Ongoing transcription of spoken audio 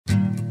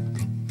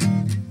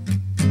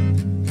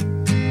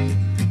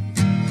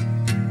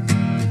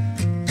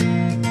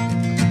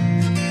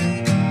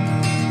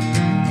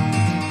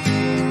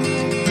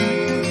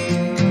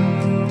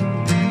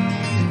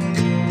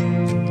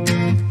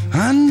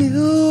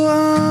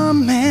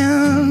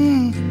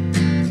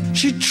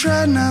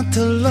try not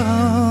to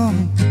love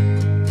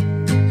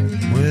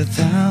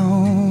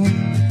without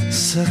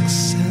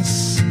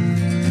success.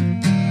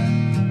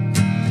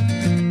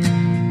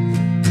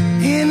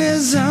 In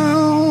his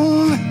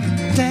own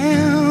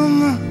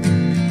damn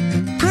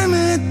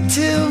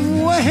primitive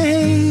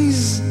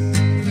ways,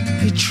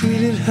 he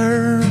treated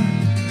her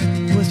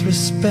with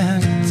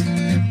respect.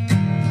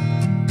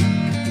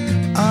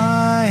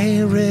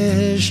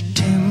 Irish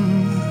Tim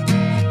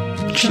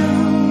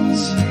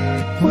Jones,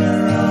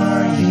 where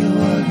are you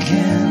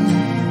again?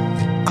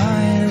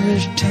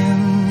 Irish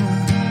Tim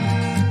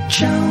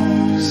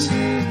Jones,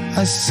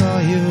 I saw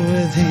you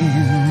with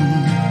him.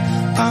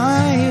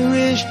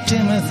 Irish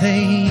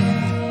Timothy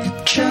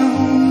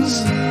Jones,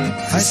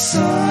 I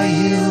saw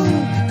you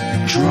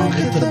drunk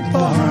at the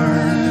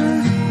bar.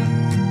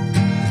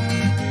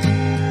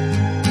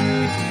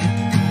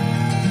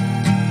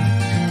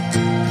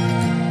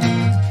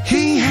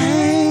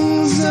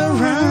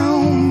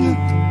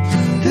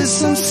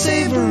 This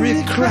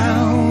unsavory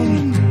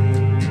crowd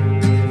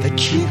that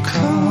you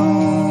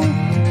call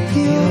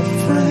your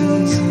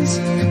friends,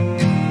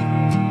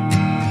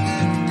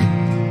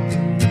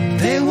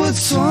 they would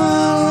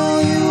swallow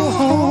you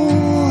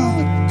whole,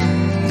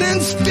 then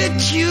spit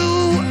you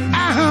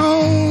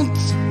out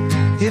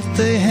if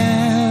they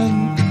had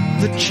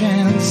the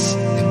chance.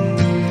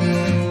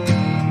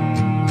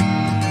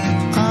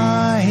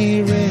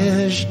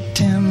 Irish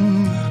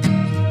Tim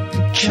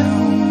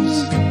Jones,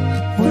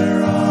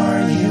 where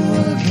are you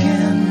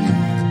again?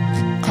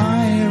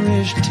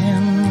 Irish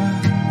Tim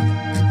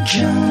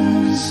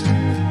Jones,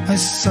 I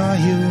saw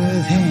you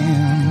with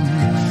him.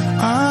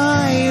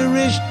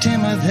 Irish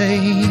Timothy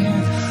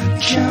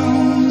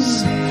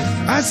Jones,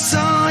 I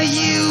saw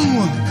you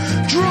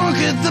drunk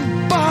at the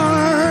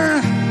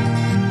bar.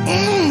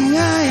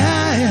 Yeah.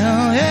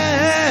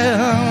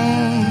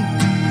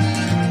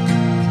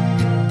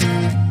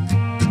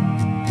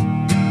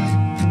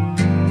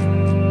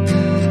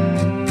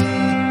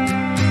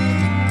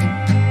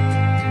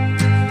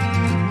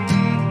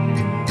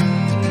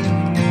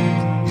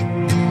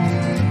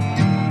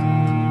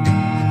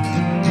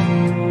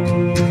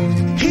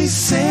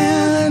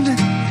 Said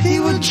he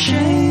would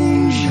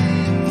change,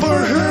 for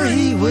her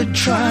he would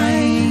try,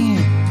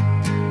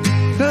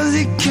 'cause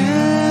he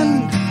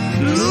can't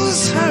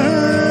lose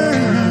her.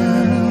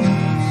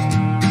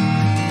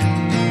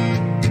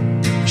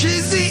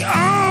 She's the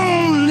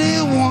only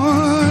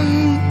one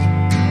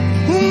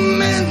who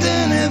meant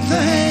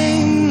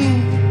anything.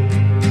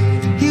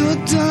 He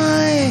would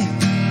die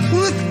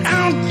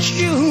without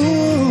you.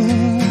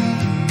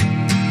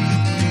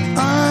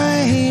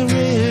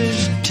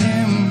 Irish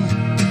Tim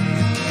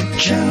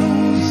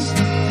Jones,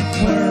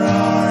 where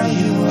are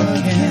you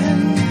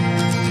again?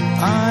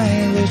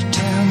 Irish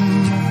Tim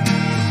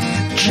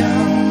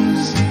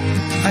Jones,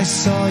 I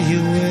saw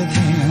you with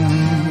him.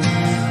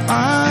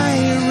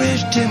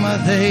 Irish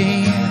Timothy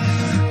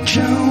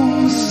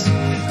Jones,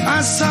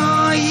 I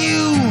saw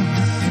you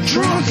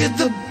drunk at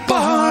the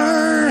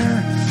bar.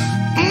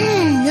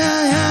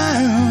 Yeah.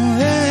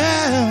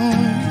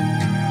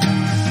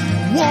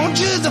 Want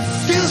you to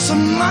feel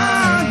some mind.